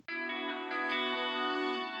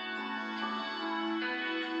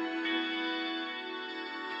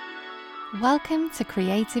Welcome to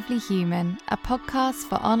Creatively Human, a podcast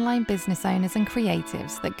for online business owners and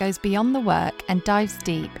creatives that goes beyond the work and dives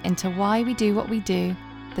deep into why we do what we do,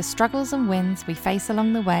 the struggles and wins we face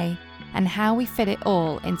along the way, and how we fit it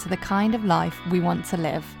all into the kind of life we want to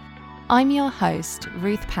live. I'm your host,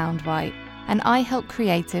 Ruth Poundwhite, and I help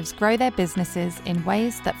creatives grow their businesses in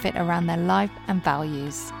ways that fit around their life and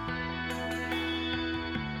values.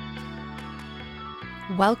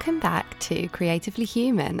 Welcome back to Creatively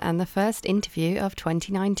Human and the first interview of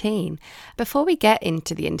 2019. Before we get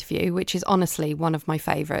into the interview, which is honestly one of my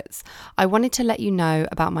favourites, I wanted to let you know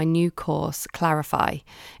about my new course, Clarify.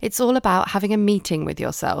 It's all about having a meeting with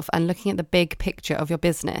yourself and looking at the big picture of your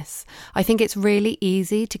business. I think it's really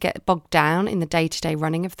easy to get bogged down in the day-to-day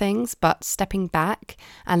running of things, but stepping back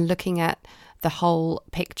and looking at the whole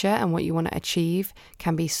picture and what you want to achieve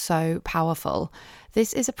can be so powerful.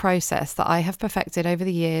 This is a process that I have perfected over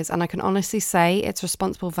the years, and I can honestly say it's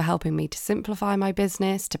responsible for helping me to simplify my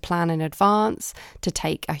business, to plan in advance, to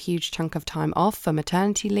take a huge chunk of time off for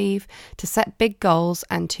maternity leave, to set big goals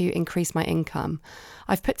and to increase my income.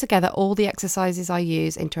 I've put together all the exercises I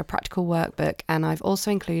use into a practical workbook, and I've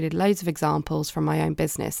also included loads of examples from my own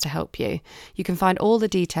business to help you. You can find all the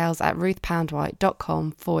details at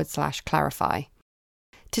ruthpoundwhite.com/clarify.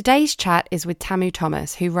 Today's chat is with Tamu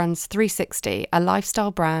Thomas, who runs 360, a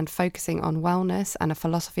lifestyle brand focusing on wellness and a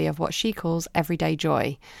philosophy of what she calls everyday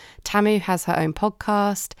joy. Tamu has her own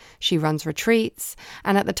podcast, she runs retreats,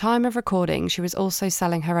 and at the time of recording, she was also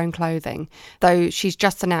selling her own clothing, though she's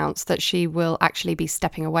just announced that she will actually be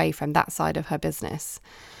stepping away from that side of her business.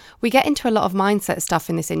 We get into a lot of mindset stuff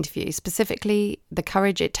in this interview, specifically the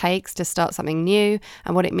courage it takes to start something new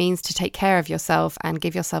and what it means to take care of yourself and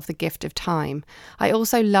give yourself the gift of time. I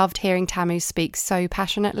also loved hearing Tamu speak so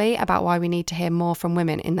passionately about why we need to hear more from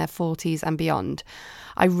women in their 40s and beyond.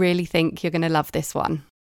 I really think you're going to love this one.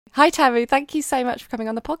 Hi Tamu, thank you so much for coming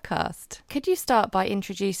on the podcast. Could you start by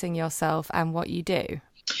introducing yourself and what you do?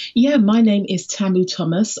 Yeah, my name is Tamu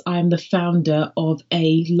Thomas. I'm the founder of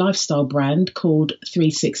a lifestyle brand called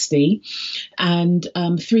 360. And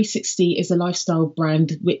 360 is a lifestyle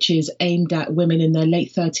brand which is aimed at women in their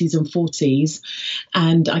late 30s and 40s.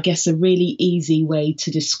 And I guess a really easy way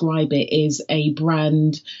to describe it is a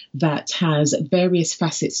brand that has various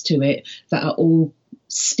facets to it that are all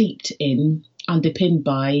steeped in, underpinned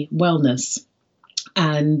by wellness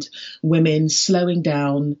and women slowing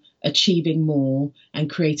down, achieving more and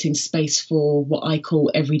creating space for what I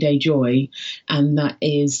call everyday joy. And that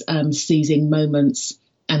is seizing moments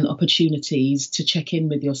and opportunities to check in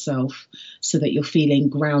with yourself so that you're feeling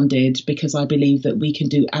grounded, because I believe that we can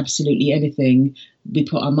do absolutely anything we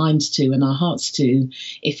put our minds to and our hearts to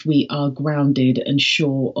if we are grounded and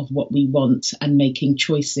sure of what we want and making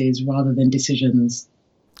choices rather than decisions.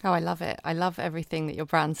 Oh, I love it. I love everything that your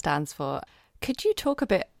brand stands for. Could you talk a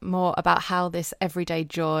bit more about how this everyday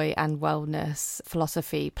joy and wellness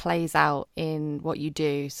philosophy plays out in what you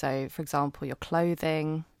do? So, for example, your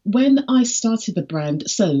clothing. When I started the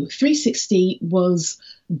brand, so 360 was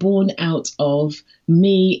born out of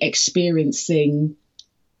me experiencing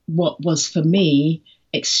what was for me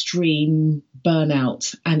extreme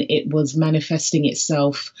burnout, and it was manifesting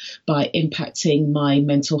itself by impacting my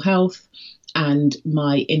mental health. And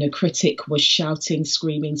my inner critic was shouting,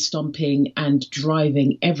 screaming, stomping and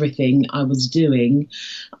driving everything I was doing,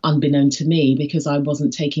 unbeknown to me, because I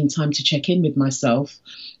wasn't taking time to check in with myself,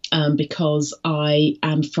 because I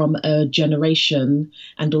am from a generation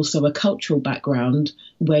and also a cultural background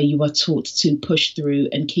where you are taught to push through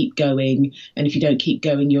and keep going. And if you don't keep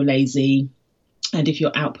going, you're lazy. And if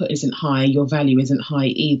your output isn't high, your value isn't high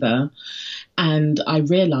either. And I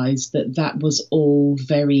realized that that was all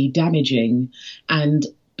very damaging. And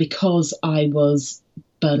because I was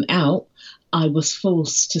burnt out, I was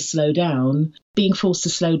forced to slow down. Being forced to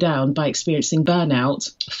slow down by experiencing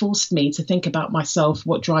burnout forced me to think about myself,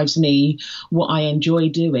 what drives me, what I enjoy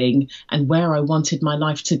doing, and where I wanted my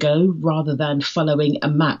life to go, rather than following a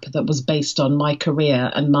map that was based on my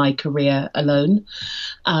career and my career alone.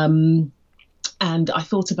 And I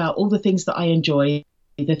thought about all the things that I enjoy,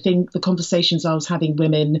 the conversations I was having,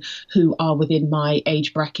 women who are within my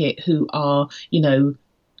age bracket, who are,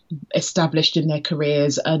 established in their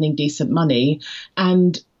careers, earning decent money.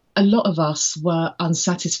 And a lot of us were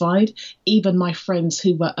unsatisfied. Even my friends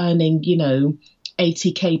who were earning,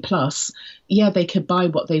 80K plus, they could buy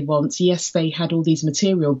what they want. Yes, they had all these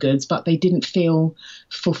material goods, but they didn't feel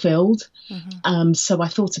fulfilled. Mm-hmm. So I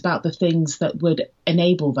thought about the things that would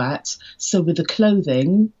enable that. So with the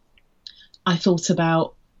clothing, I thought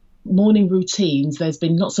about morning routines, there's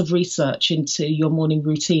been lots of research into your morning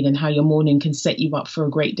routine and how your morning can set you up for a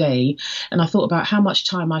great day. And I thought about how much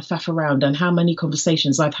time I faff around and how many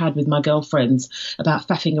conversations I've had with my girlfriends about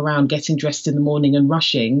faffing around, getting dressed in the morning and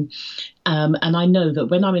rushing. And I know that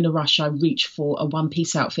when I'm in a rush, I reach for a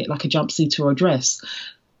one-piece outfit like a jumpsuit or a dress.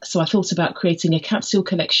 So I thought about creating a capsule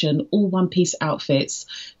collection, all one-piece outfits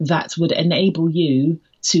that would enable you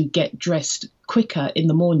to get dressed quicker in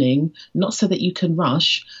the morning, not so that you can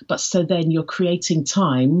rush, but so then you're creating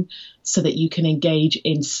time so that you can engage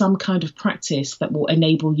in some kind of practice that will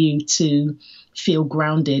enable you to feel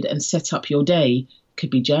grounded and set up your day. Could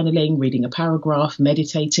be journaling, reading a paragraph,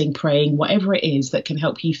 meditating, praying, whatever it is that can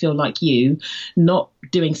help you feel like you, not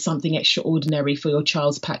doing something extraordinary for your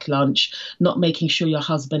child's packed lunch, not making sure your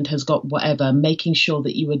husband has got whatever, making sure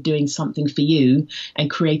that you are doing something for you and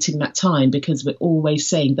creating that time, because we're always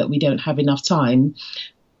saying that we don't have enough time.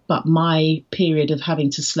 But my period of having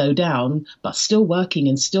to slow down, but still working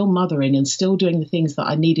and still mothering and still doing the things that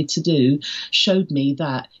I needed to do, showed me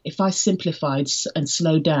that if I simplified and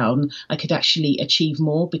slowed down, I could actually achieve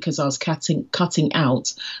more, because I was cutting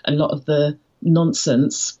out a lot of the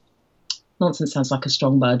nonsense. Nonsense sounds like a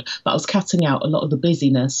strong word, but I was cutting out a lot of the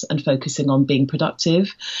busyness and focusing on being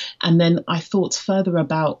productive. And then I thought further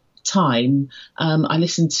about time. I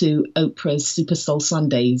listened to Oprah's Super Soul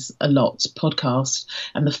Sundays a lot podcast,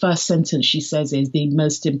 and the first sentence she says is the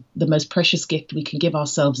most precious gift we can give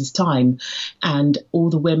ourselves is time. And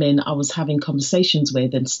all the women I was having conversations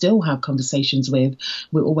with and still have conversations with,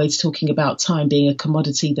 we're always talking about time being a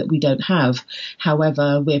commodity that we don't have.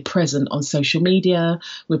 However, we're present on social media,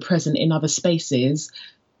 we're present in other spaces,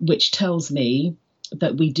 which tells me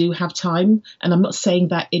that we do have time. And I'm not saying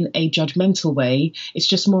that in a judgmental way. It's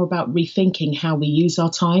just more about rethinking how we use our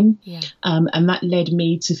time. Yeah. And that led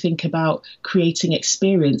me to think about creating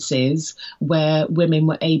experiences where women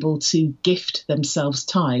were able to gift themselves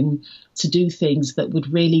time to do things that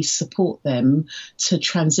would really support them to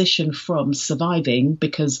transition from surviving,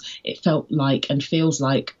 because it felt like and feels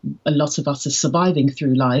like a lot of us are surviving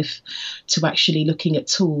through life, to actually looking at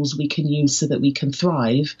tools we can use so that we can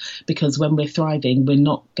thrive. Because when we're thriving, we're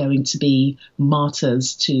not going to be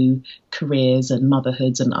martyrs to careers and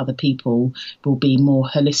motherhoods and other people. We'll be more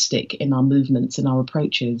holistic in our movements and our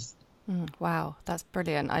approaches. Wow, that's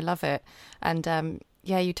brilliant. I love it. And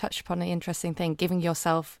yeah, you touched upon an interesting thing, giving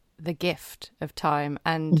yourself the gift of time.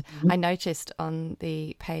 And I noticed on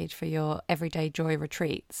the page for your Everyday Joy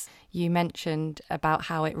retreats, you mentioned about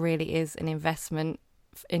how it really is an investment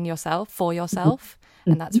in yourself, for yourself.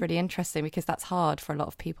 And that's really interesting, because that's hard for a lot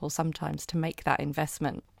of people sometimes to make that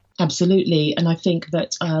investment. Absolutely. And I think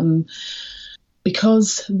that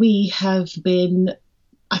because we have been,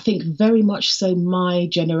 I think very much so my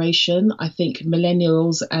generation, I think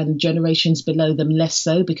millennials and generations below them less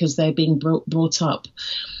so, because they're being brought up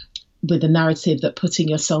with a narrative that putting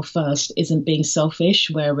yourself first isn't being selfish,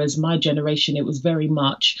 whereas my generation, it was very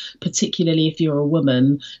much, particularly if you're a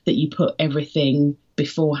woman, that you put everything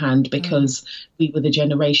beforehand, because we were the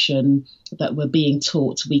generation that were being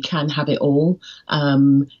taught we can have it all,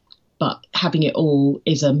 but having it all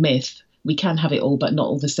is a myth. We can have it all, but not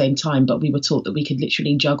all the same time. But we were taught that we could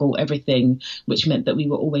literally juggle everything, which meant that we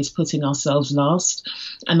were always putting ourselves last.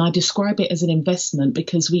 And I describe it as an investment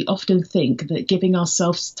because we often think that giving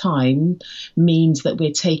ourselves time means that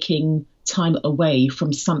we're taking time away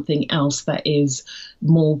from something else that is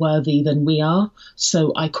more worthy than we are.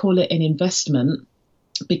 So I call it an investment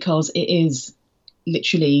because it is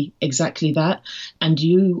literally exactly that. And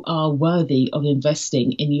you are worthy of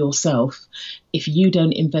investing in yourself. If you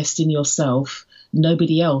don't invest in yourself,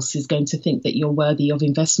 nobody else is going to think that you're worthy of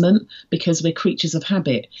investment, because we're creatures of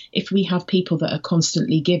habit. If we have people that are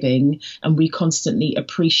constantly giving and we constantly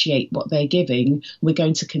appreciate what they're giving, we're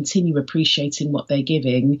going to continue appreciating what they're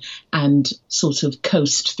giving and sort of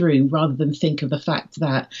coast through, rather than think of the fact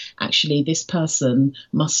that actually this person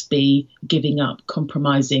must be giving up,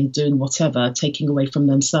 compromising, doing whatever, taking away from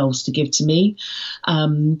themselves to give to me.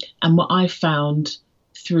 And what I found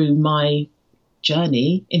through my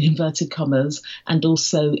journey, in inverted commas, and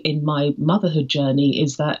also in my motherhood journey,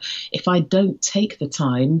 is that if I don't take the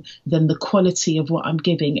time, then the quality of what I'm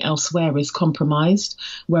giving elsewhere is compromised.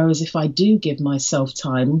 Whereas if I do give myself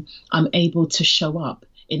time, I'm able to show up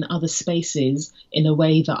in other spaces in a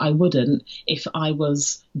way that I wouldn't if I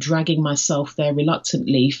was dragging myself there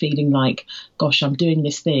reluctantly, feeling like, gosh, I'm doing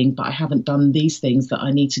this thing, but I haven't done these things that I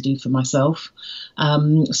need to do for myself.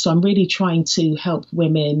 So I'm really trying to help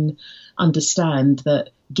women understand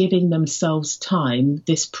that giving themselves time,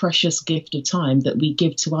 this precious gift of time that we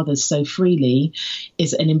give to others so freely,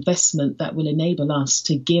 is an investment that will enable us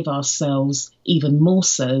to give ourselves even more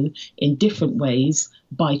so in different ways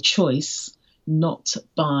by choice, not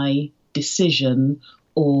by decision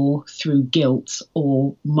or through guilt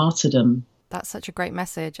or martyrdom. That's such a great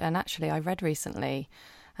message. And actually, I read recently,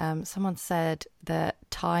 someone said that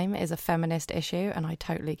time is a feminist issue, and I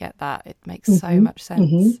totally get that. It makes so much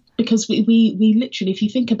sense. Because we literally, if you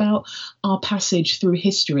think about our passage through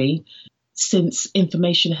history, since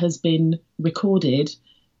information has been recorded,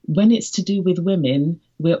 when it's to do with women,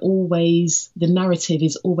 the narrative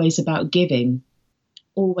is always about giving.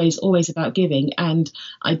 Always about giving. And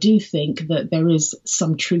I do think that there is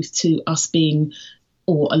some truth to us being,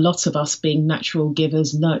 or a lot of us being, natural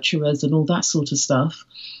givers, nurturers, and all that sort of stuff.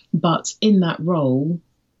 But in that role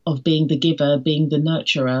of being the giver, being the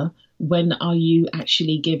nurturer, when are you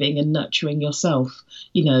actually giving and nurturing yourself?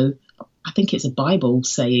 I think it's a Bible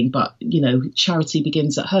saying, but, charity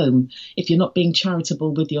begins at home. If you're not being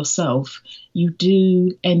charitable with yourself, you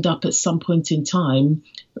do end up at some point in time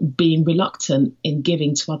being reluctant in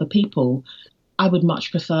giving to other people. I would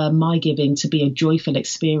much prefer my giving to be a joyful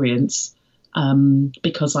experience,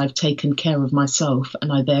 because I've taken care of myself,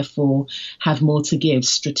 and I therefore have more to give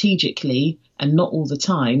strategically, and not all the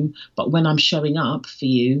time. But when I'm showing up for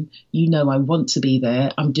you, I want to be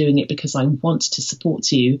there. I'm doing it because I want to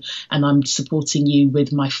support you, and I'm supporting you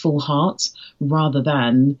with my full heart rather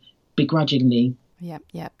than begrudgingly.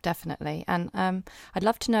 Yep, definitely. And I'd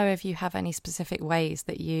love to know if you have any specific ways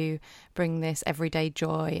that you bring this everyday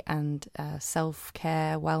joy and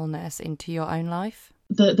self-care, wellness into your own life.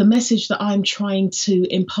 The message that I'm trying to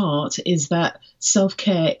impart is that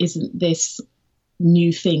self-care isn't this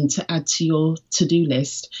new thing to add to your to-do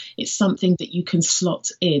list. It's something that you can slot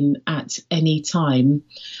in at any time.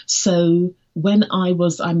 So when I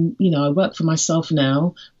work for myself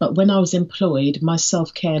now, but when I was employed, my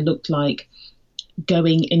self-care looked like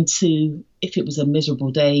going into, if it was a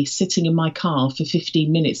miserable day, sitting in my car for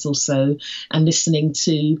 15 minutes or so and listening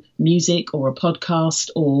to music or a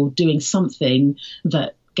podcast or doing something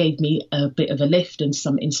that gave me a bit of a lift and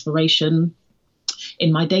some inspiration.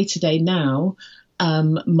 In my day-to-day now,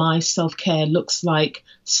 my self-care looks like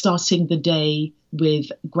starting the day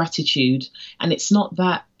with gratitude. And it's not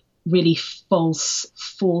that really false,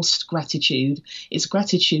 forced gratitude. It's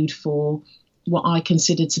gratitude for what I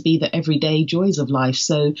consider to be the everyday joys of life.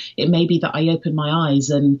 So it may be that I open my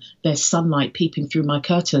eyes and there's sunlight peeping through my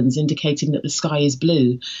curtains, indicating that the sky is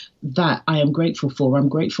blue. That I am grateful for. I'm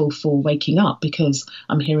grateful for waking up, because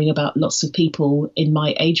I'm hearing about lots of people in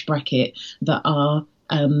my age bracket that are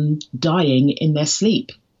dying in their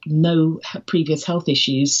sleep. No previous health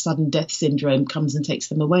issues, sudden death syndrome comes and takes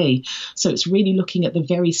them away. So it's really looking at the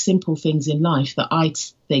very simple things in life that I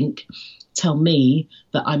think tell me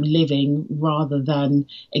that I'm living rather than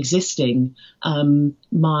existing. So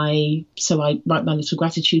I write my little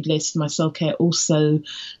gratitude list. My self-care also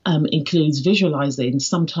includes visualizing.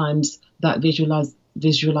 Sometimes that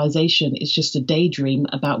visualization is just a daydream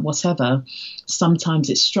about whatever. Sometimes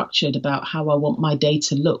it's structured about how I want my day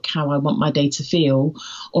to look, how I want my day to feel,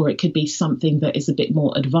 or it could be something that is a bit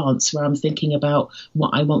more advanced, where I'm thinking about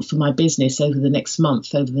what I want for my business over the next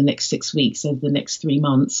month, over the next 6 weeks, over the next 3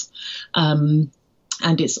 months.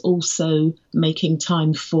 And it's also making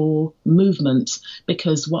time for movement,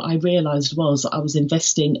 because what I realized was I was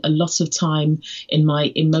investing a lot of time in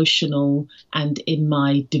my emotional and in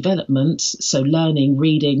my development, so learning,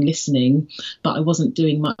 reading, listening, but I wasn't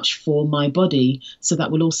doing much for my body. So that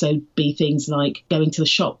will also be things like going to the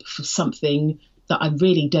shop for something that I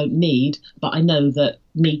really don't need, but I know that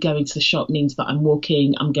me going to the shop means that I'm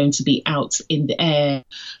walking, I'm going to be out in the air.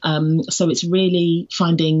 So it's really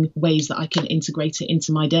finding ways that I can integrate it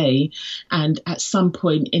into my day. And at some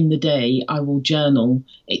point in the day, I will journal.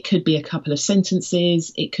 It could be a couple of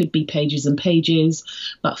sentences, it could be pages and pages.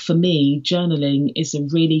 But for me, journaling is a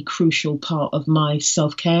really crucial part of my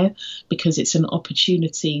self-care, because it's an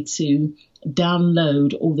opportunity to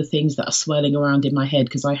download all the things that are swirling around in my head,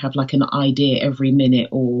 because I have like an idea every minute,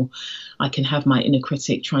 or I can have my inner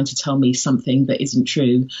critic trying to tell me something that isn't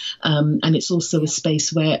true. And it's also a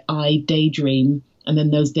space where I daydream, and then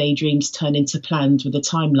those daydreams turn into plans with a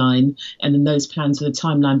timeline, and then those plans with a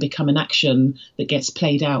timeline become an action that gets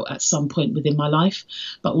played out at some point within my life.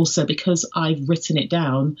 But also because I've written it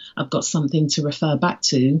down, I've got something to refer back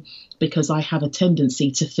to, because I have a tendency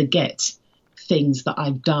to forget things that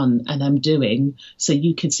I've done and I'm doing. So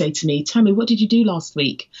you could say to me, Tamu, what did you do last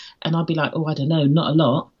week? And I'll be like, oh, I don't know, not a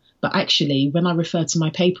lot. But actually, when I refer to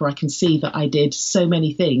my paper, I can see that I did so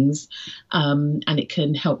many things, and it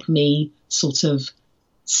can help me sort of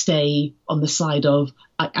stay on the side of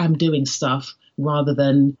I am doing stuff rather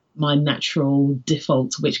than my natural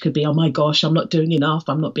default, which could be, oh my gosh, I'm not doing enough,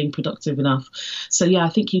 I'm not being productive enough. So yeah, I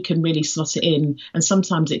think you can really slot it in. And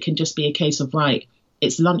sometimes it can just be a case of, right,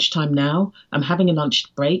 it's lunchtime now, I'm having a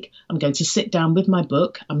lunch break, I'm going to sit down with my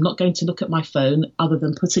book, I'm not going to look at my phone other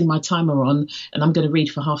than putting my timer on, and I'm going to read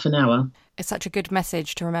for half an hour. It's such a good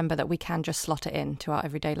message to remember that we can just slot it into our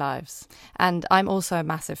everyday lives. And I'm also a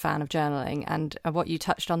massive fan of journaling. And what you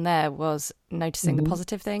touched on there was noticing the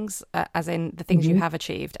positive things, as in the things you have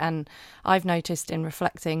achieved. And I've noticed in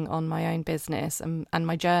reflecting on my own business and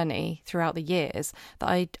my journey throughout the years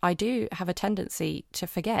that I do have a tendency to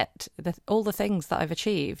forget all the things that I've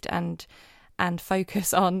achieved and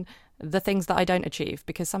focus on the things that I don't achieve,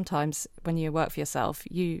 because sometimes when you work for yourself,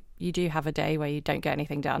 you do have a day where you don't get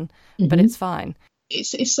anything done, but it's fine.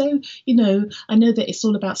 It's so, I know that it's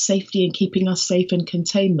all about safety and keeping us safe and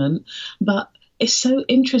containment, but it's so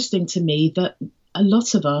interesting to me that a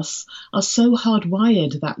lot of us are so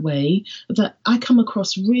hardwired that way that I come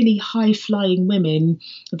across really high flying women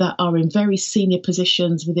that are in very senior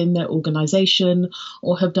positions within their organization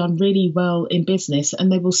or have done really well in business,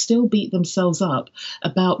 and they will still beat themselves up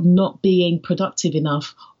about not being productive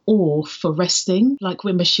enough or for resting, like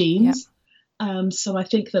we're machines. Yep. So I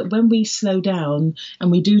think that when we slow down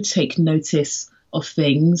and we do take notice of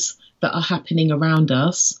things that are happening around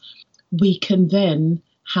us, we can then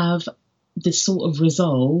have this sort of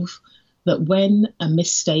resolve that when a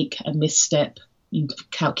mistake, a misstep, you've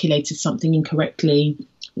calculated something incorrectly,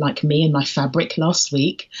 like me and my fabric last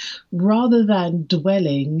week, rather than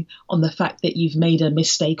dwelling on the fact that you've made a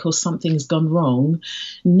mistake or something's gone wrong,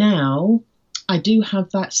 now I do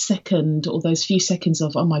have that second or those few seconds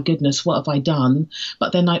of, oh my goodness, what have I done?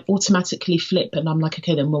 But then I automatically flip and I'm like,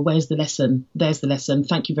 okay, then, well, where's the lesson? There's the lesson.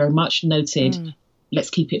 Thank you very much. Noted. Let's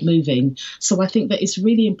keep it moving. So I think that it's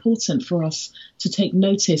really important for us to take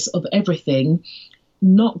notice of everything,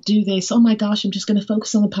 not do this, oh my gosh, I'm just going to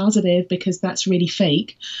focus on the positive because that's really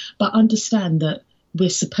fake, but understand that we're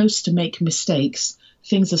supposed to make mistakes.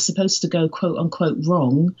 Things are supposed to go quote unquote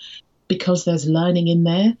wrong because there's learning in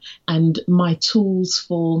there. And my tools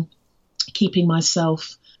for keeping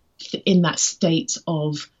myself in that state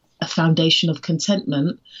of a foundation of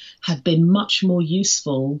contentment have been much more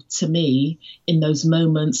useful to me in those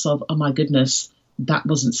moments of, oh my goodness, that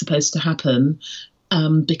wasn't supposed to happen,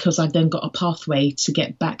 because I've then got a pathway to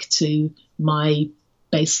get back to my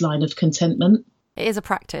baseline of contentment. It is a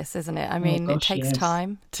practice, isn't it? I mean, it takes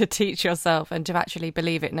time to teach yourself and to actually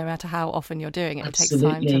believe it, no matter how often you're doing it. Absolutely.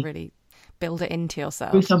 It takes time to really build it into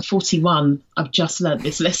yourself. Ruth, I'm 41. I've just learnt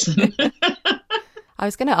this lesson. I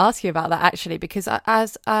was going to ask you about that actually, because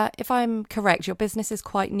if I'm correct, your business is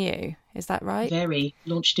quite new. Is that right? Very.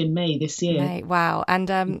 Launched in May this year. May. Wow.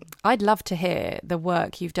 And I'd love to hear the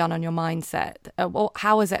work you've done on your mindset.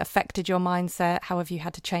 How has it affected your mindset? How have you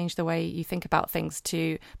had to change the way you think about things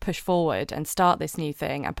to push forward and start this new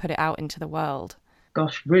thing and put it out into the world?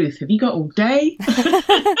 Gosh, Ruth, have you got all day?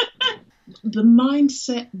 The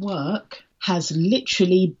mindset work has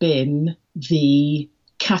literally been the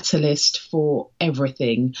catalyst for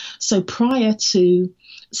everything. So prior to,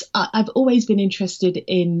 I've always been interested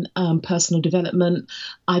in personal development.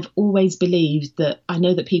 I've always believed that, I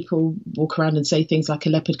know that people walk around and say things like a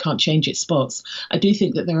leopard can't change its spots. I do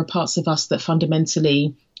think that there are parts of us that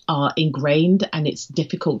fundamentally are ingrained and it's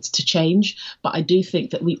difficult to change. But I do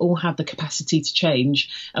think that we all have the capacity to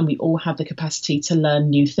change and we all have the capacity to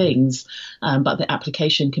learn new things. But the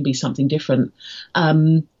application can be something different.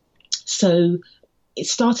 So it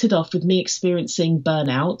started off with me experiencing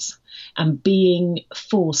burnout and being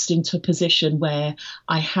forced into a position where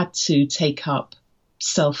I had to take up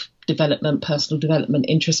self-development, personal development,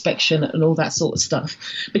 introspection and all that sort of stuff,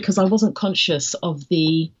 because I wasn't conscious of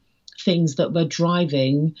the things that were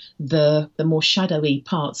driving the more shadowy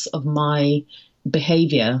parts of my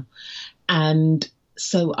behavior. And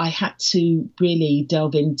so I had to really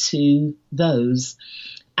delve into those.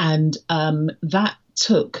 And that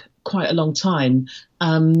took quite a long time.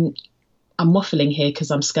 I'm waffling here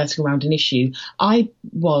because I'm skirting around an issue. I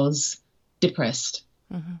was depressed.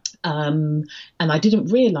 And I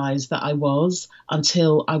didn't realize that I was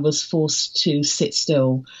until I was forced to sit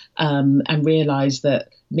still and realize that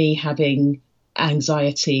me having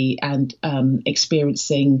anxiety and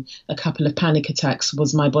experiencing a couple of panic attacks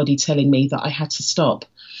was my body telling me that I had to stop.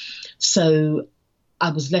 So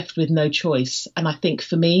I was left with no choice. And I think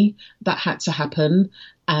for me, that had to happen.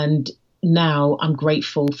 And now I'm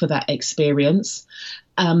grateful for that experience.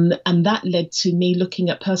 And that led to me looking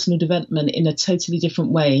at personal development in a totally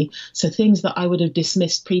different way. So things that I would have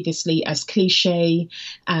dismissed previously as cliche,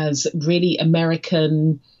 as really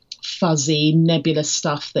American, fuzzy, nebulous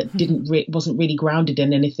stuff that wasn't really grounded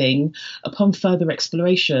in anything. Upon further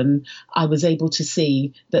exploration, I was able to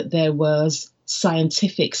see that there was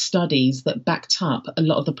scientific studies that backed up a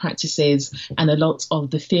lot of the practices and a lot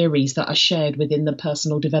of the theories that are shared within the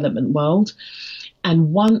personal development world.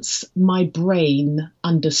 And once my brain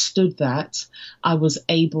understood that, I was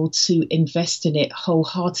able to invest in it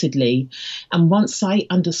wholeheartedly. And once I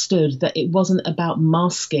understood that it wasn't about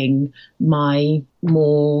masking my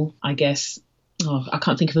more, I guess, I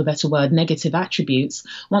can't think of a better word, negative attributes.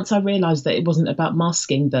 Once I realized that it wasn't about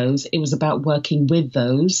masking those, it was about working with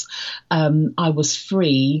those, I was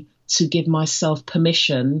free to give myself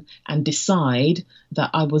permission and decide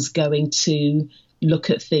that I was going to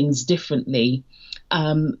look at things differently.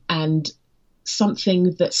 And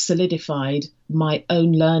something that solidified my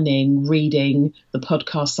own learning, reading, the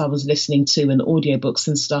podcasts I was listening to and audiobooks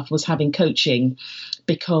and stuff was having coaching,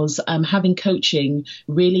 because having coaching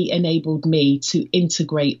really enabled me to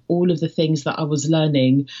integrate all of the things that I was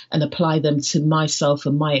learning and apply them to myself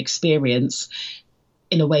and my experience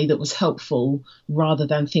in a way that was helpful, rather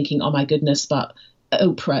than thinking, oh my goodness, but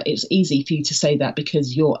Oprah, it's easy for you to say that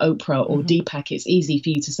because you're Oprah, or Deepak, it's easy for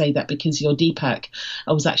you to say that because you're Deepak.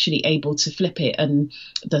 I was actually able to flip it. And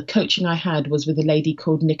the coaching I had was with a lady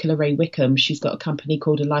called Nicola Ray Wickham. She's got a company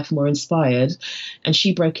called A Life More Inspired. And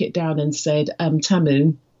she broke it down and said,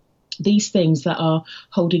 Tamu, these things that are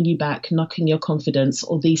holding you back, knocking your confidence,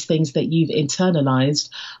 or these things that you've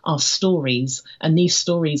internalized are stories. And these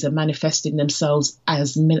stories are manifesting themselves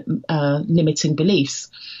as limiting beliefs.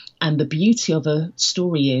 And the beauty of a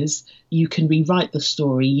story is you can rewrite the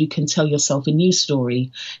story. You can tell yourself a new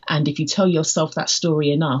story. And if you tell yourself that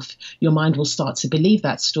story enough, your mind will start to believe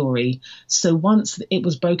that story. So once it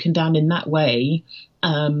was broken down in that way,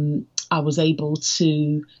 I was able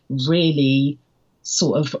to really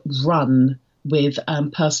sort of run with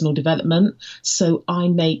personal development. So I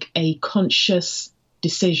make a conscious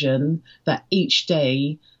decision that each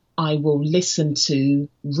day I will listen to,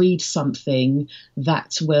 read something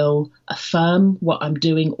that will affirm what I'm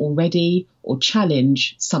doing already, or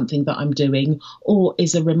challenge something that I'm doing, or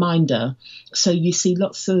is a reminder. So you see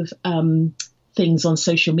lots of things on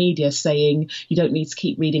social media saying you don't need to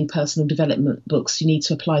keep reading personal development books, you need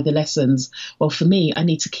to apply the lessons. Well, for me, I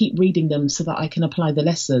need to keep reading them so that I can apply the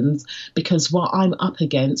lessons, because what I'm up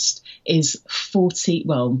against is 40,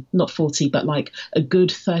 well, not 40, but like a good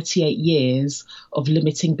 38 years of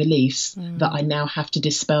limiting beliefs that I now have to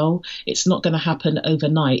dispel. It's not going to happen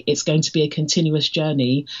overnight. It's going to be a continuous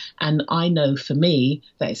journey. And I know for me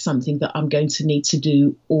that it's something that I'm going to need to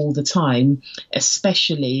do all the time,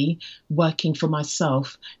 especially working for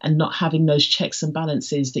myself and not having those checks and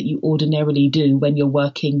balances that you ordinarily do when you're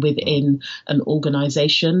working within an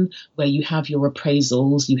organization, where you have your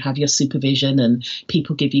appraisals, you have your supervision, and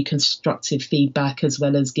people give you constructive feedback as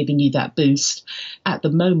well as giving you that boost. At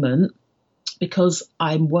the moment, because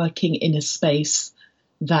I'm working in a space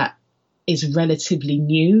that is relatively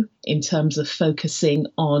new in terms of focusing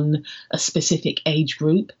on a specific age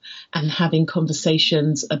group and having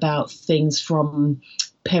conversations about things from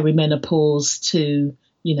perimenopause to,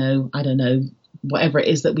 you know, I don't know, whatever it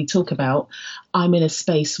is that we talk about, I'm in a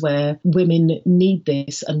space where women need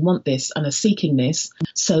this and want this and are seeking this.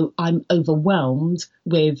 So I'm overwhelmed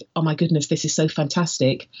with, oh my goodness, this is so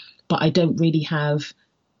fantastic, but I don't really have,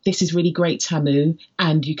 this is really great, Tamu,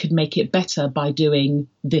 and you could make it better by doing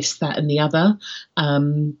this, that, and the other.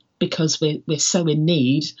 Because we're so in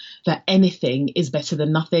need that anything is better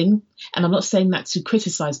than nothing. And I'm not saying that to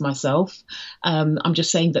criticize myself. I'm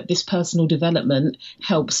just saying that this personal development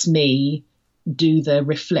helps me do the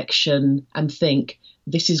reflection and think,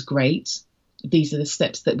 this is great. These are the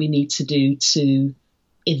steps that we need to do to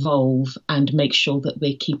evolve and make sure that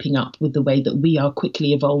we're keeping up with the way that we are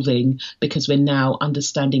quickly evolving, because we're now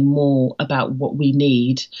understanding more about what we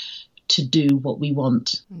need to do what we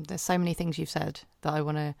want. There's so many things you've said that I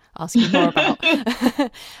want to ask you more about.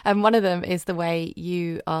 And one of them is the way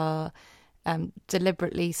you are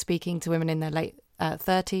deliberately speaking to women in their late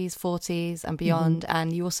 30s, 40s and beyond.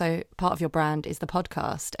 And you also, part of your brand is the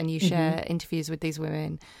podcast, and you share interviews with these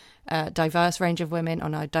women, diverse range of women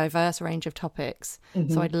on a diverse range of topics.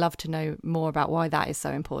 So I'd love to know more about why that is so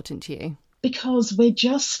important to you. Because we're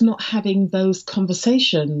just not having those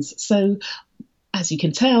conversations. So as you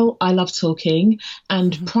can tell, I love talking.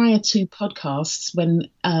 And prior to podcasts, when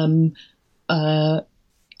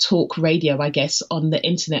talk radio, I guess, on the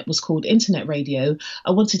internet was called internet radio.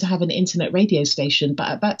 I wanted to have an internet radio station, but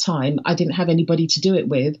at that time I didn't have anybody to do it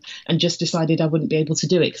with, and just decided I wouldn't be able to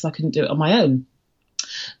do it because I couldn't do it on my own.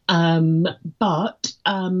 But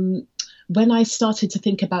when I started to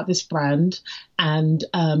think about this brand and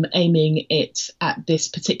aiming it at this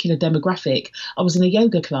particular demographic, I was in a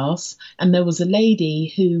yoga class and there was a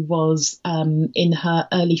lady who was in her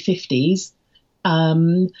early 50s.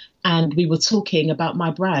 And we were talking about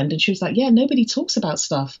my brand, and she was like, yeah, nobody talks about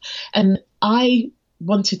stuff. And I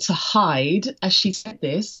wanted to hide as she said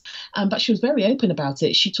this, but she was very open about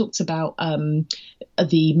it. She talked about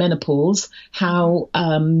the menopause, how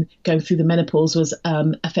going through the menopause was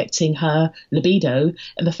affecting her libido,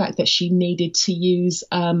 and the fact that she needed to use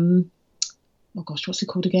oh gosh, what's it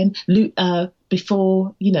called again?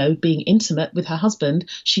 Before, being intimate with her husband,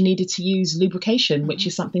 she needed to use lubrication, which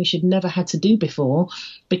is something she'd never had to do before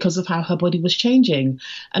because of how her body was changing.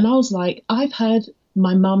 And I was like, I've heard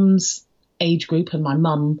my mum's age group and my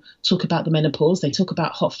mum talk about the menopause. They talk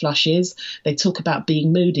about hot flushes. They talk about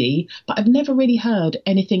being moody, but I've never really heard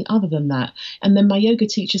anything other than that. And then my yoga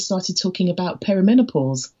teacher started talking about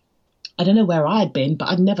perimenopause. I don't know where I had been, but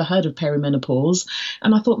I'd never heard of perimenopause.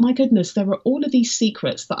 And I thought, my goodness, there are all of these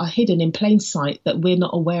secrets that are hidden in plain sight that we're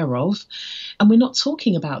not aware of, and we're not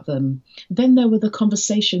talking about them. Then there were the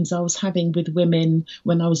conversations I was having with women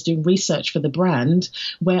when I was doing research for the brand,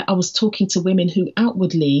 where I was talking to women who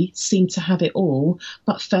outwardly seemed to have it all,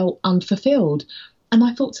 but felt unfulfilled. And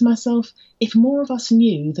I thought to myself, if more of us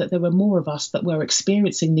knew that there were more of us that were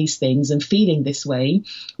experiencing these things and feeling this way,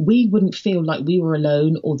 we wouldn't feel like we were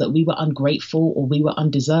alone or that we were ungrateful or we were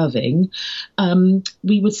undeserving.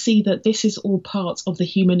 We would see that this is all part of the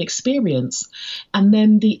human experience. And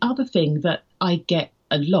then the other thing that I get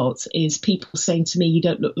a lot is people saying to me, you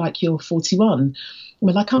don't look like you're 41.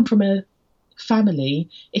 Well, I come from a family.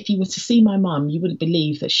 If you were to see my mum, you wouldn't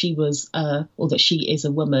believe that she was or that she is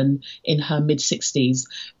a woman in her mid-60s.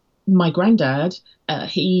 My granddad,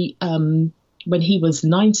 when he was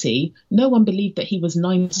 90, no one believed that he was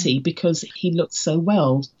 90 because he looked so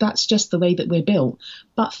well. That's just the way that we're built.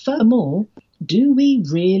 But furthermore, do we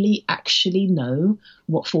really actually know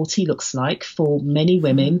what 40 looks like for many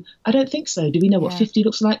women? I don't think so. Do we know what 50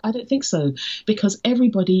 looks like? I don't think so, because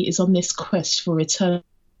everybody is on this quest for eternal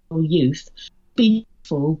youth. Be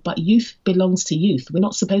youthful, but youth belongs to youth. We're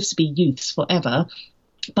not supposed to be youths forever,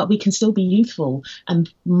 but we can still be youthful.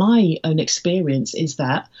 And my own experience is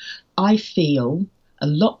that I feel a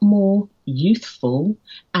lot more youthful,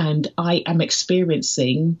 and I am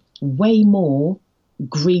experiencing way more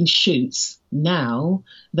green shoots now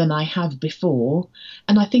than I have before.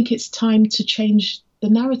 And I think it's time to change the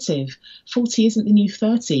narrative. 40 isn't the new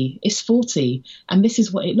 30, it's 40. And this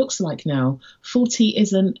is what it looks like now. 40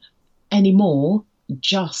 isn't anymore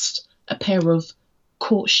just a pair of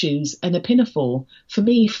court shoes and a pinafore. For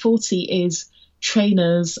me, 40 is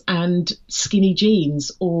trainers and skinny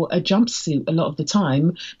jeans or a jumpsuit a lot of the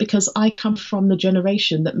time, because I come from the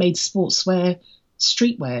generation that made sportswear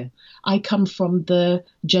streetwear. I come from the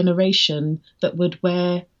generation that would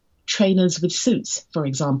wear trainers with suits, for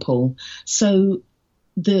example. So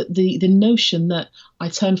the notion that I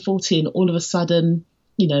turn 40 and all of a sudden,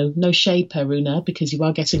 no shade, Peruna, because you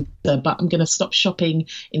are getting there, but I'm going to stop shopping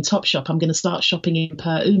in Topshop, I'm going to start shopping in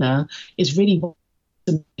Peruna, is really,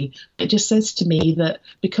 it just says to me that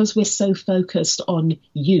because we're so focused on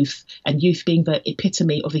youth, and youth being the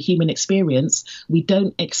epitome of the human experience, we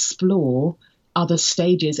don't explore other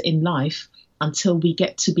stages in life until we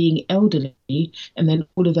get to being elderly, and then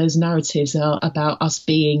all of those narratives are about us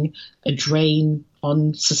being a drain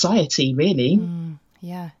on society, really.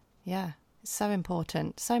 Yeah. It's so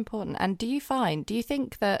important. And do you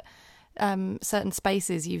think that certain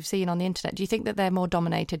spaces you've seen on the internet, do you think that they're more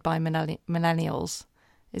dominated by millennials?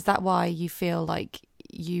 Is that why you feel like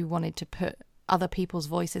you wanted to put other people's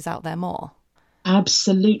voices out there more?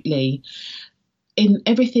 Absolutely. In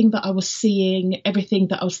everything that I was seeing, everything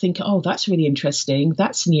that I was thinking, oh, that's really interesting,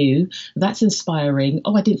 that's new, that's inspiring.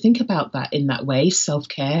 Oh, I didn't think about that in that way.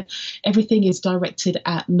 Self-care. Everything is directed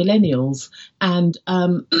at millennials. And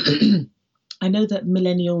I know that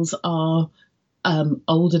millennials are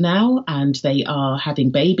older now and they are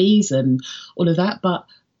having babies and all of that. But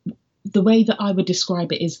the way that I would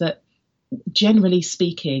describe it is that, generally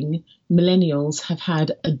speaking, millennials have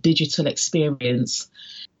had a digital experience.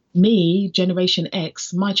 Me, Generation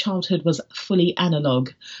X, my childhood was fully analog.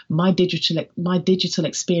 My digital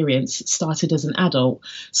experience started as an adult.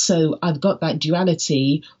 So I've got that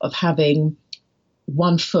duality of having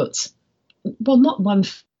one foot, well, not one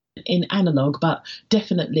foot in analog, but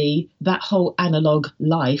definitely that whole analog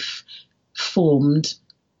life formed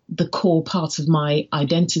the core part of my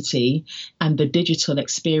identity, and the digital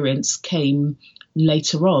experience came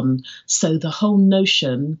later on. So the whole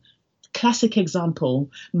notion, classic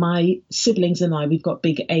example, my siblings and I, we've got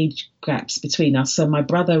big age gaps between us. So my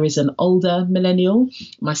brother is an older millennial.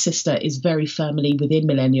 My sister is very firmly within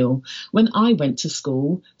millennial. When I went to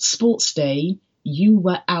school, sports day, you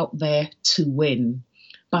were out there to win.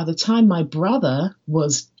 By the time my brother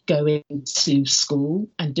was going to school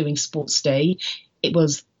and doing sports day, it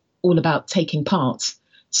was all about taking part.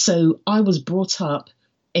 So I was brought up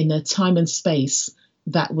in a time and space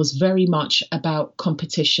that was very much about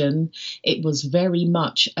competition. It was very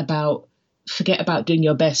much about, forget about doing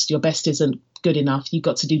your best. Your best isn't good enough. You've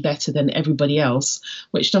got to do better than everybody else,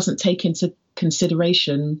 which doesn't take into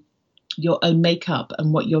consideration your own makeup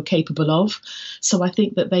and what you're capable of. So I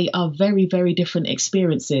think that they are very, very different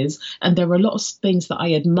experiences. And there are a lot of things that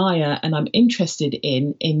I admire and I'm interested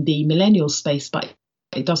in the millennial space, but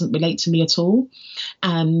it doesn't relate to me at all.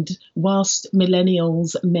 And whilst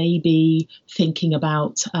millennials may be thinking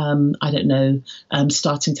about, I don't know,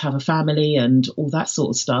 starting to have a family and all that sort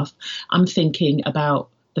of stuff, I'm thinking about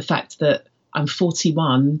the fact that I'm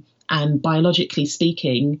 41, and biologically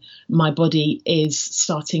speaking, my body is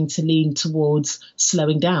starting to lean towards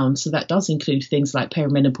slowing down. So that does include things like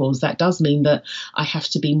perimenopause. That does mean that I have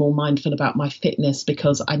to be more mindful about my fitness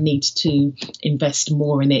because I need to invest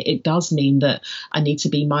more in it. It does mean that I need to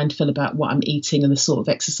be mindful about what I'm eating and the sort of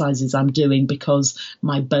exercises I'm doing because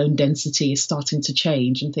my bone density is starting to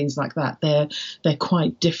change and things like that. They're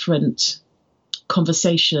quite different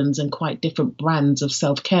conversations and quite different brands of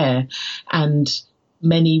self-care. And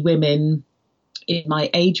many women in my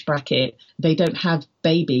age bracket, they don't have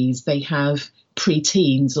babies, they have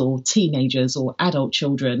pre-teens or teenagers or adult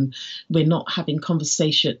children. We're not having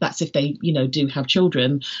conversation. That's if they, do have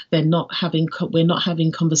children. We're not having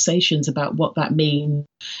conversations about what that means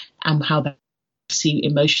and how that affects you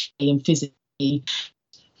emotionally and physically.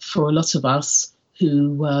 For a lot of us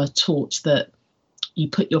who were taught that you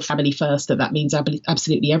put your family first, that means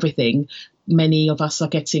absolutely everything. Many of us are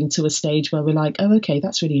getting to a stage where we're like, oh, okay,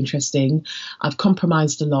 that's really interesting. I've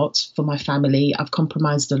compromised a lot for my family. I've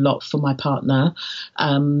compromised a lot for my partner.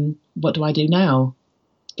 What do I do now?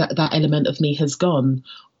 That element of me has gone.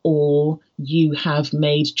 Or you have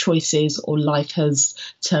made choices, or life has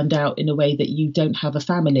turned out in a way that you don't have a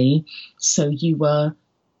family. So you were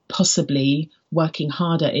possibly working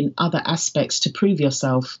harder in other aspects to prove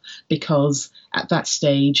yourself, because at that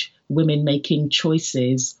stage, women making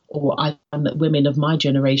choices, or women of my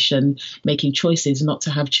generation making choices not to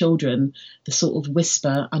have children, the sort of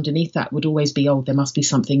whisper underneath that would always be, oh, there must be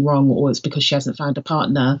something wrong, or it's because she hasn't found a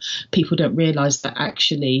partner. People don't realize that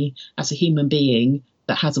actually, as a human being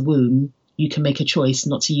that has a womb, you can make a choice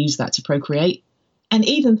not to use that to procreate. And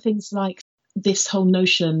even things like this whole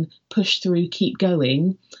notion, push through, keep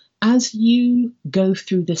going. As you go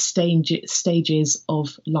through the stages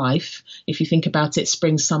of life, if you think about it,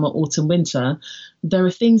 spring, summer, autumn, winter, there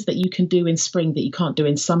are things that you can do in spring that you can't do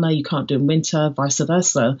in summer, you can't do in winter, vice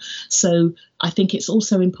versa. So I think it's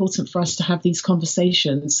also important for us to have these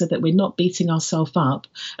conversations so that we're not beating ourselves up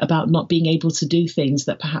about not being able to do things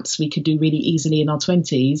that perhaps we could do really easily in our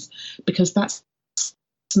 20s, because that's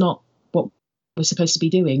not what we're supposed to be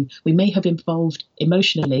doing. We may have evolved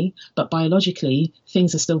emotionally, but biologically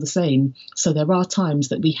things are still the same. So there are times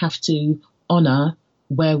that we have to honor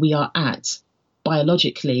where we are at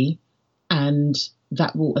biologically, and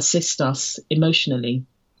that will assist us emotionally.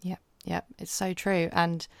 Yep, it's so true.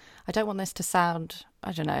 And I don't want this to sound,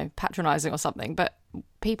 I don't know, patronizing or something, but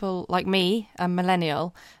people like me, a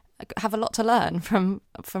millennial, have a lot to learn from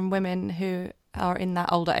women who are in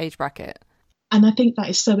that older age bracket. And I think that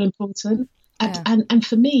is so important. And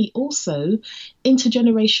for me also,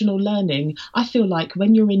 intergenerational learning, I feel like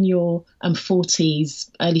when you're in your 40s,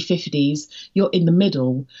 early 50s, you're in the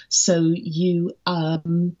middle. So you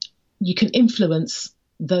can influence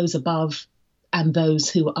those above and those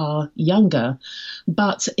who are younger.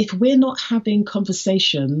 But if we're not having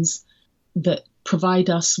conversations that provide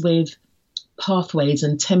us with pathways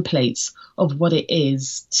and templates of what it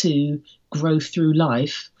is to grow through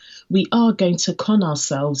life, we are going to con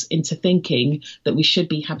ourselves into thinking that we should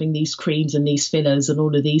be having these creams and these fillers and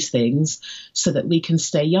all of these things so that we can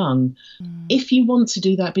stay young. If you want to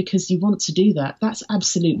do that because you want to do that, that's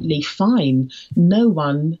absolutely fine. No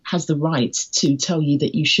one has the right to tell you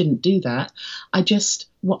that you shouldn't do that.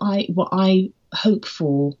 What I hope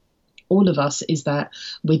for all of us is that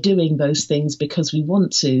we're doing those things because we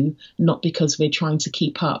want to, not because we're trying to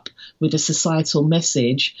keep up with a societal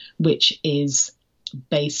message which is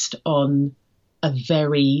based on a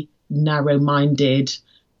very narrow-minded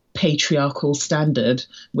patriarchal standard,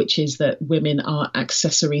 which is that women are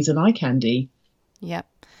accessories and eye candy. Yep.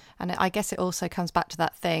 And I guess it also comes back to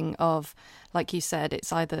that thing of, like you said,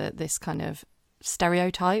 it's either this kind of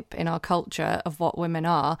stereotype in our culture of what women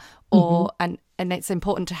are, or and it's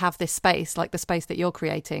important to have this space, like the space that you're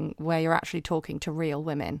creating, where you're actually talking to real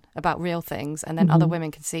women about real things, and then other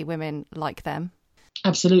women can see women like them.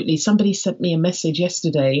 Absolutely. Somebody sent me a message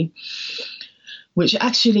yesterday which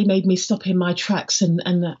actually made me stop in my tracks and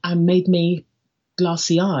made me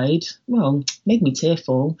glassy-eyed, well, made me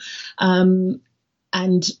tearful. And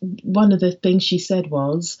one of the things she said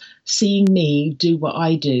was, seeing me do what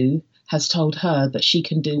I do has told her that she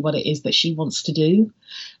can do what it is that she wants to do.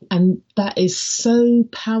 And that is so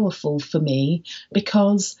powerful for me,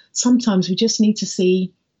 because sometimes we just need to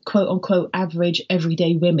see quote unquote average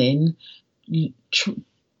everyday women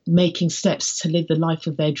making steps to live the life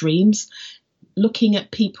of their dreams. Looking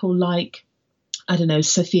at people like, I don't know,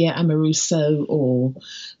 Sophia Amoruso or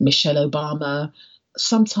Michelle Obama,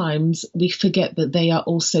 sometimes we forget that they are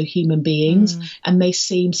also human beings, and they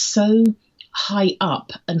seem so high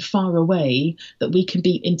up and far away that we can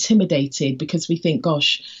be intimidated because we think,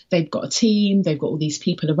 gosh, they've got a team, they've got all these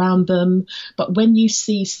people around them. But when you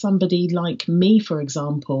see somebody like me, for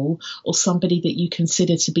example, or somebody that you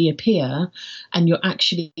consider to be a peer, and you're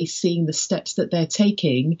actually seeing the steps that they're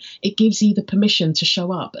taking, it gives you the permission to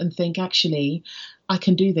show up and think, actually, I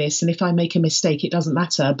can do this. And if I make a mistake, it doesn't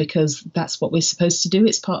matter, because that's what we're supposed to do.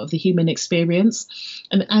 It's part of the human experience.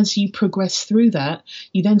 And as you progress through that,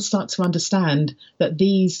 you then start to understand that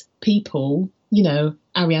these people, you know,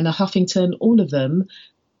 Arianna Huffington, all of them,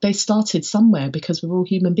 they started somewhere, because we're all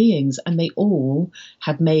human beings, and they all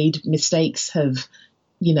have made mistakes, have,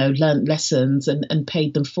 you know, learned lessons and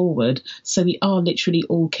paid them forward. So we are literally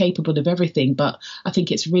all capable of everything. But I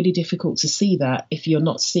think it's really difficult to see that if you're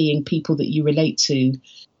not seeing people that you relate to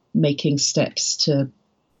making steps to,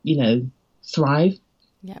 you know, thrive.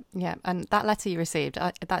 Yeah, yeah. And that letter you received,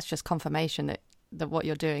 that's just confirmation that what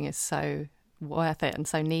you're doing is so worth it and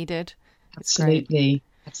so needed. It's Absolutely. great.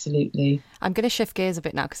 Absolutely. I'm going to shift gears a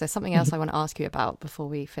bit now, because there's something else I want to ask you about before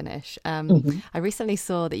we finish. I recently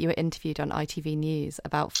saw that you were interviewed on ITV News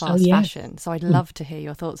about fast fashion. So I'd love to hear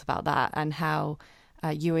your thoughts about that, and how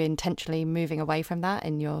you were intentionally moving away from that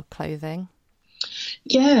in your clothing.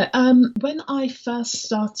 Yeah, when I first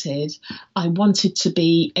started, I wanted to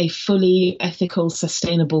be a fully ethical,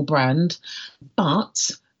 sustainable brand,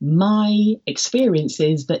 but my experience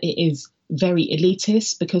is that it is very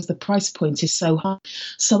elitist because the price point is so high.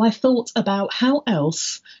 So I thought about, how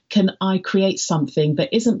else can I create something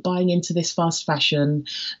that isn't buying into this fast fashion,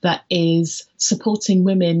 that is supporting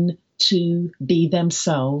women to be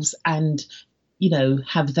themselves and, you know,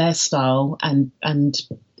 have their style and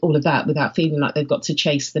all of that, without feeling like they've got to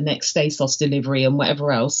chase the next ASOS delivery and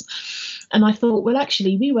whatever else. And I thought, well,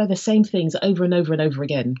 actually, we wear the same things over and over and over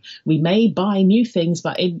again. We may buy new things,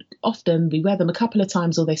 but often we wear them a couple of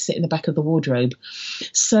times, or they sit in the back of the wardrobe.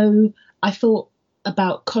 So I thought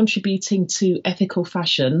about contributing to ethical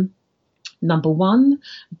fashion, number one,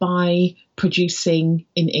 by producing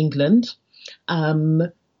in England.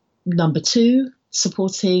 Number two,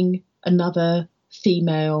 supporting another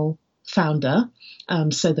female founder.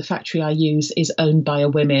 So the factory I use is owned by a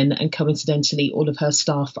woman, and coincidentally, all of her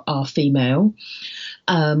staff are female.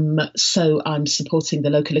 So I'm supporting the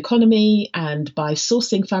local economy, and by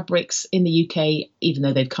sourcing fabrics in the UK, even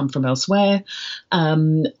though they've come from elsewhere,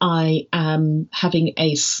 I am having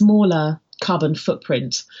a smaller carbon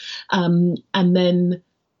footprint. And then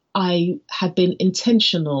I have been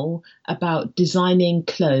intentional about designing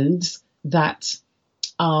clothes that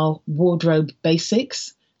are wardrobe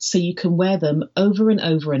basics, so you can wear them over and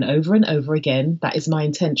over and over and over again. That is my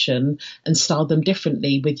intention, and style them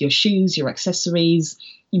differently with your shoes, your accessories.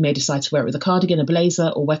 You may decide to wear it with a cardigan, a blazer,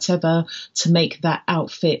 or whatever, to make that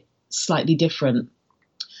outfit slightly different.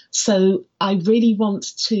 So I really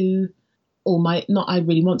want to, my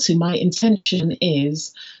intention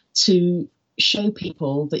is to show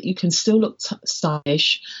people that you can still look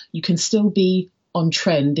stylish, you can still be on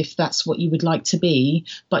trend if that's what you would like to be,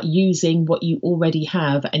 but using what you already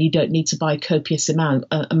have, and you don't need to buy copious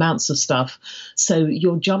amounts of stuff. So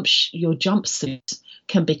your jumpsuit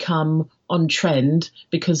can become on trend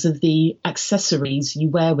because of the accessories you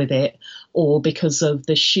wear with it, or because of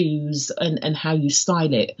the shoes and how you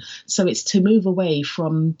style it. So it's to move away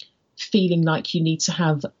from feeling like you need to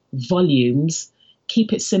have volumes.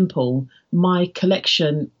 Keep it simple. My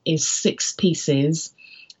collection is 6 pieces.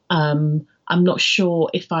 I'm not sure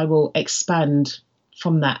if I will expand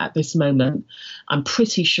from that at this moment. I'm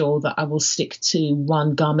pretty sure that I will stick to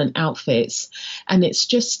one garment outfits. And it's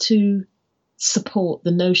just to support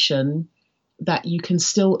the notion that you can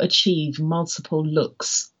still achieve multiple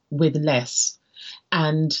looks with less.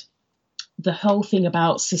 And the whole thing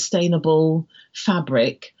about sustainable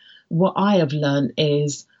fabric, what I have learned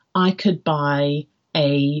is I could buy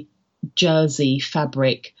a jersey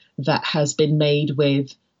fabric that has been made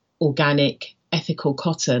with organic, ethical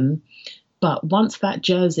cotton. But once that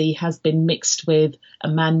jersey has been mixed with a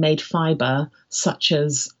man-made fibre, such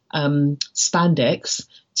as spandex,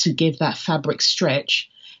 to give that fabric stretch,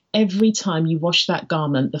 every time you wash that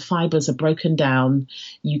garment, the fibres are broken down.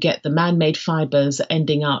 You get the man-made fibres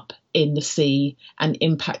ending up in the sea and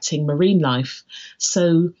impacting marine life.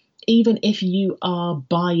 So even if you are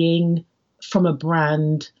buying from a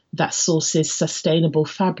brand that sources sustainable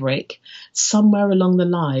fabric, somewhere along the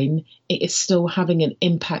line, it is still having an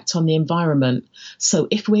impact on the environment. So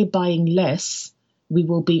if we're buying less, we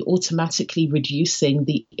will be automatically reducing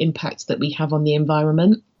the impact that we have on the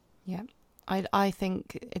environment. Yeah, I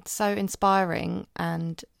think it's so inspiring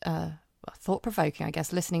and thought-provoking, I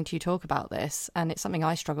guess, listening to you talk about this. And it's something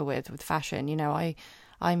I struggle with fashion. You know,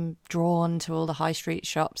 I'm drawn to all the high street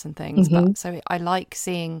shops and things. But so I like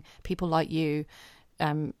seeing people like you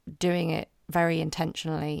doing it very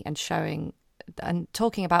intentionally and showing and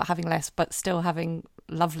talking about having less, but still having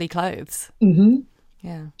lovely clothes.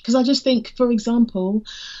 Yeah. Because I just think, for example,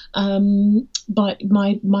 but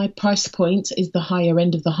my price point is the higher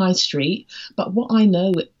end of the high street. But what I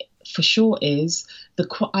know for sure is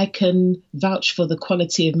I can vouch for the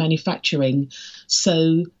quality of manufacturing.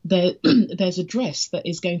 So there's a dress that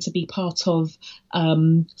is going to be part of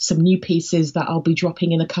some new pieces that I'll be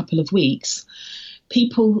dropping in a couple of weeks.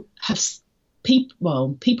 People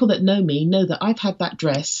that know me know that I've had that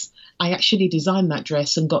dress. I actually designed that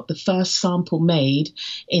dress and got the first sample made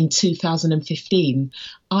in 2015.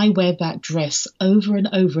 I wear that dress over and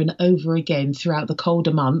over and over again throughout the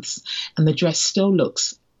colder months, and the dress still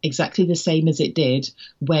looks exactly the same as it did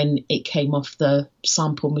when it came off the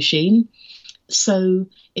sample machine. So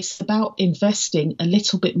it's about investing a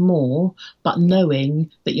little bit more, but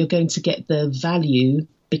knowing that you're going to get the value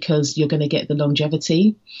because you're going to get the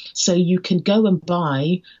longevity. So you can go and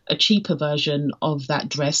buy a cheaper version of that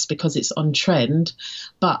dress because it's on trend,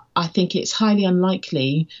 but I think it's highly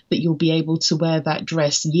unlikely that you'll be able to wear that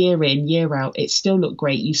dress year in, year out. It still look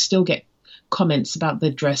great. You still get comments about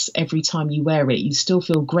the dress every time you wear it. You still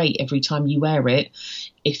feel great every time you wear it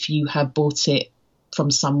if you have bought it from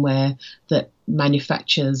somewhere that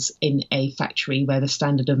manufactures in a factory where the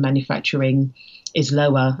standard of manufacturing is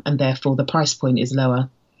lower and therefore the price point is lower.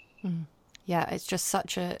 Yeah, it's just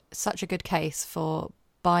such a good case for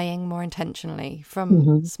buying more intentionally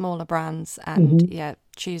from smaller brands and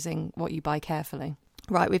choosing what you buy carefully.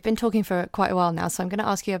 Right, we've been talking for quite a while now, so I'm going to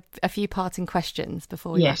ask you a few parting questions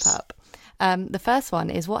before we wrap up. The first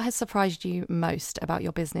one is, what has surprised you most about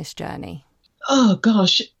your business journey? Oh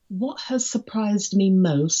gosh, what has surprised me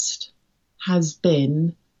most has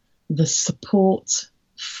been the support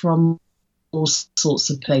from all sorts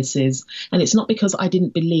of places. And it's not because I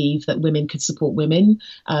didn't believe that women could support women.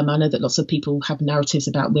 I know that lots of people have narratives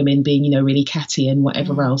about women being, really catty and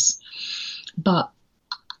whatever else. But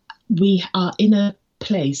we are in a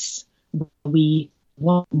place where we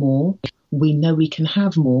want more. We know we can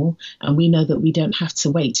have more, and we know that we don't have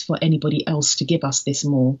to wait for anybody else to give us this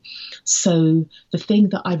more. So the thing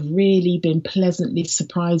that I've really been pleasantly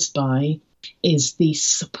surprised by is the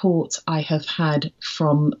support I have had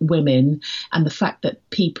from women and the fact that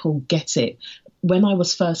people get it. When I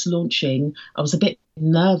was first launching, I was a bit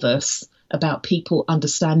nervous about people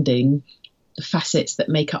understanding the facets that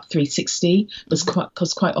make up 360,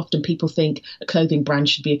 because quite often people think a clothing brand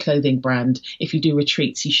should be a clothing brand. If you do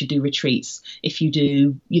retreats, you should do retreats. If you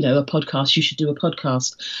do, a podcast, you should do a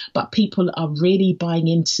podcast. But people are really buying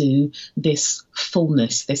into this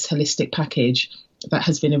fullness, this holistic package. That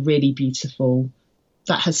has been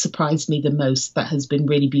that has surprised me the most. That has been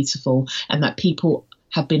really beautiful. And that people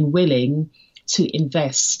have been willing to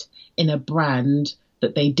invest in a brand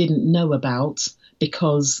that they didn't know about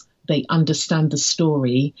because they understand the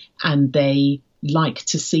story and they like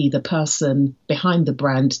to see the person behind the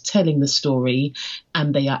brand telling the story,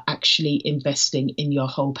 and they are actually investing in your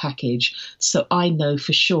whole package. So I know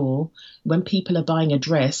for sure when people are buying a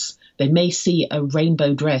dress, they may see a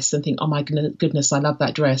rainbow dress and think, oh my goodness, I love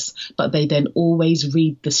that dress. But they then always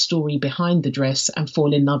read the story behind the dress and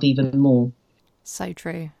fall in love even more. So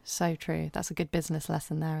true. So true. That's a good business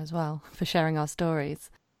lesson there as well for sharing our stories.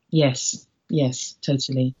 Yes,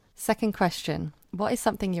 totally. Second question. What is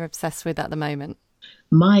something you're obsessed with at the moment?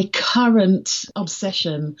 My current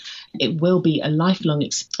obsession, it will be a lifelong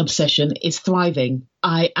obsession, is thriving.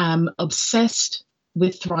 I am obsessed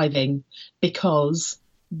with thriving, because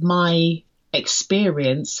my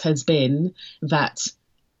experience has been that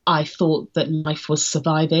I thought that life was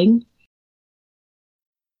surviving.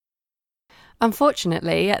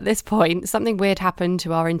 Unfortunately, at this point, something weird happened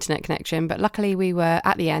to our internet connection, but luckily we were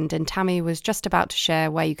at the end and Tammy was just about to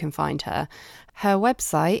share where you can find her. Her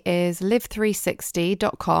website is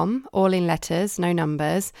live360.com, all in letters, no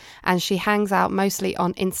numbers, and she hangs out mostly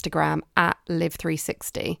on Instagram at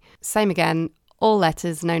live360. Same again, all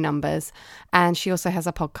letters, no numbers, and she also has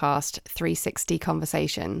a podcast, 360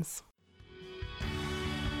 Conversations.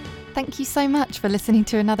 Thank you so much for listening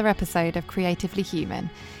to another episode of Creatively Human.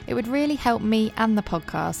 It would really help me and the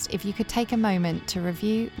podcast if you could take a moment to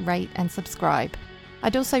review, rate and subscribe.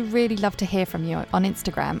 I'd also really love to hear from you on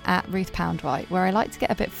Instagram at Ruth Poundwhite, where I like to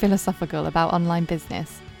get a bit philosophical about online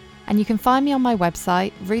business. And you can find me on my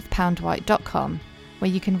website, ruthpoundwhite.com,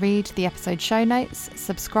 where you can read the episode show notes,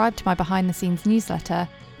 subscribe to my behind the scenes newsletter,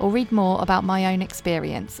 or read more about my own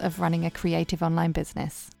experience of running a creative online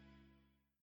business.